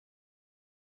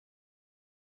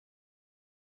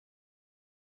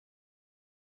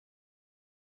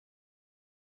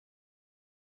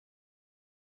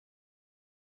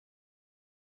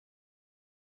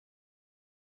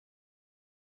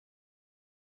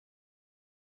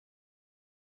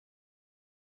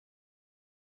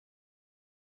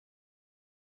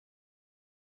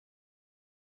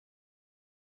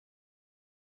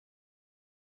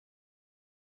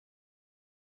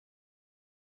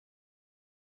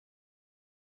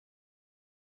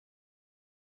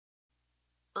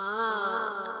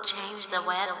Ooh, change the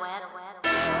weather. I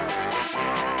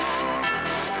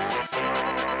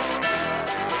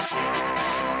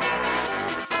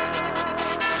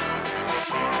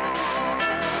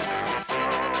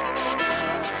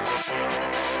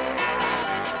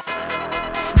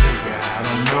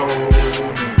don't know,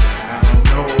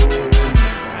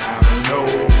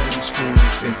 these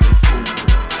fools think they fool.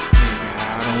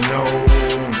 I don't know,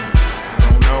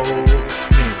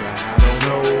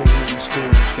 these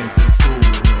fools think they fool.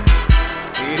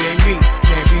 It ain't me,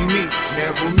 can't be me,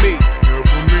 never me.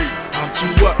 I'm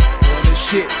too up on this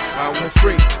shit, I want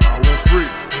free.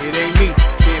 It ain't me,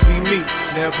 can't be me,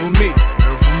 never me.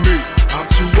 I'm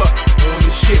too up on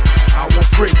this shit, I want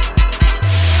free.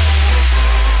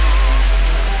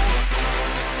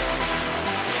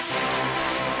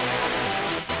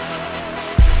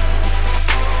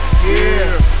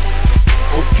 Yeah,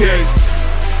 okay,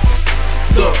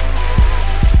 look.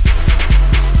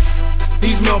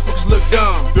 These motherfuckers look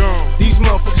dumb. These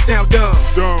motherfuckers sound dumb.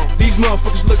 These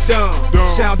motherfuckers look dumb.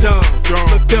 Sound dumb.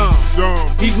 Look dumb.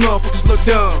 These motherfuckers look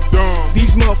dumb.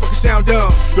 These motherfuckers sound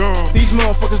dumb. These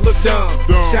motherfuckers look dumb.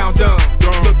 Sound dumb.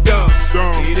 Look dumb.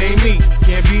 It ain't me,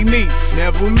 can't be me,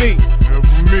 never me.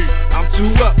 I'm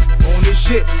too up on this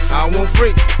shit, I want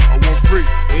free.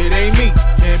 It ain't me,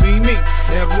 can't be me,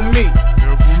 never me.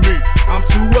 I'm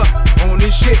too up on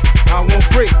this shit, I want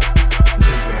free.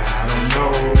 I don't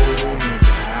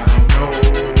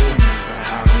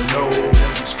know,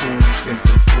 these fools think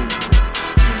they fool.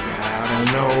 I don't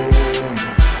know,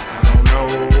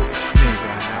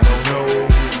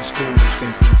 these fools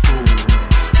think they fool.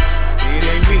 It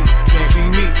ain't me, can't be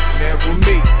me, never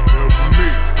me.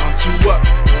 I'm too up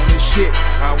on this shit,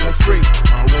 I want free.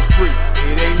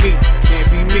 It ain't me, can't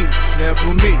be me,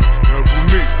 never me.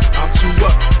 I'm too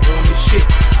up on this shit,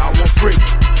 I want free.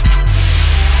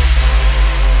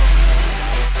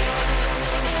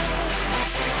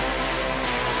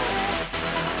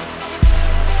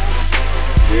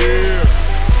 Yeah,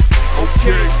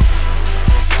 okay,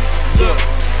 look.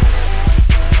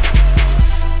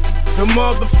 The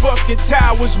motherfucking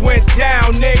towers went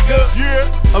down, nigga. Yeah.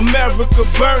 America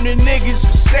burning, niggas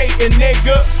for Satan,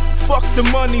 nigga. Fuck the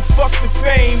money, fuck the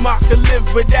fame, I can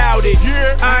live without it.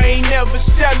 Yeah. I ain't never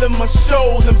selling my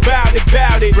soul and bout it.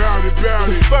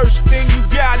 The first thing you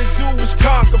gotta do is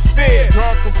conquer fear.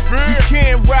 You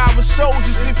can't ride with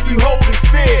soldiers if you hold it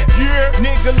fair. Yeah.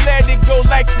 Nigga, let it go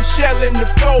like the shell in the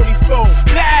 44.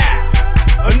 Blah!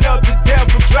 Another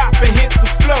devil drop and hit the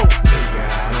flow.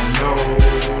 I don't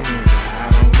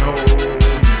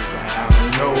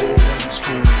know, these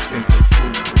fools think they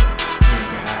fool.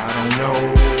 I don't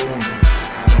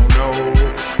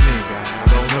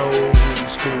know,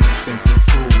 these fools think they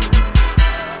fool.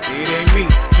 It ain't me,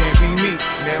 can't be me,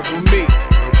 never me.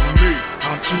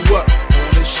 I'm too up on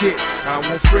this shit, I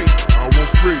want free.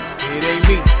 It ain't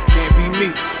me, can't be me,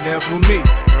 never me.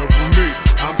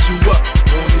 I'm too up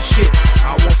on this shit, I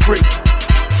want free.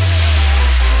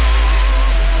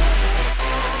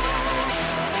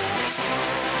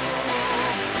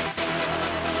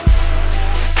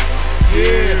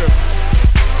 Yeah,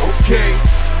 okay,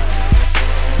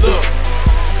 look.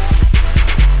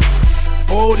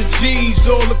 All the G's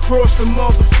all across the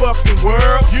motherfucking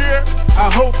world. Yeah, I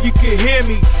hope you can hear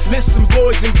me. Listen,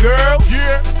 boys and girls.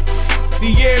 Yeah,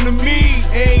 the enemy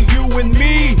ain't you and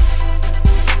me.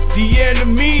 The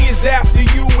enemy is after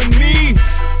you and me.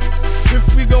 If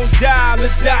we gon' die,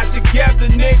 let's die together,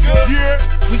 nigga. Yeah,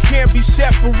 we can't be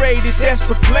separated, that's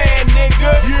the plan,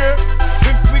 nigga. Yeah.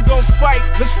 If we gon' fight,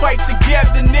 let's fight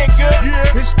together, nigga.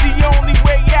 Yeah. It's the only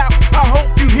way out, I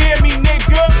hope you hear me,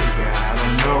 nigga. I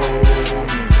don't know,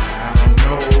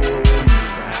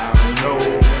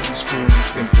 these fools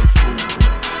think they fool.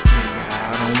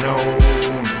 I don't know,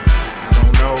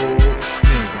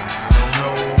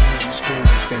 these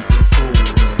fools think they fool.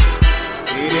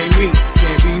 It ain't me,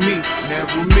 can't be me,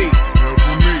 never me.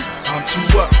 I'm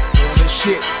too up on this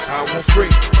shit, I want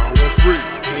free.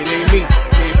 It ain't me,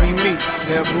 can't be me,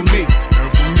 never me.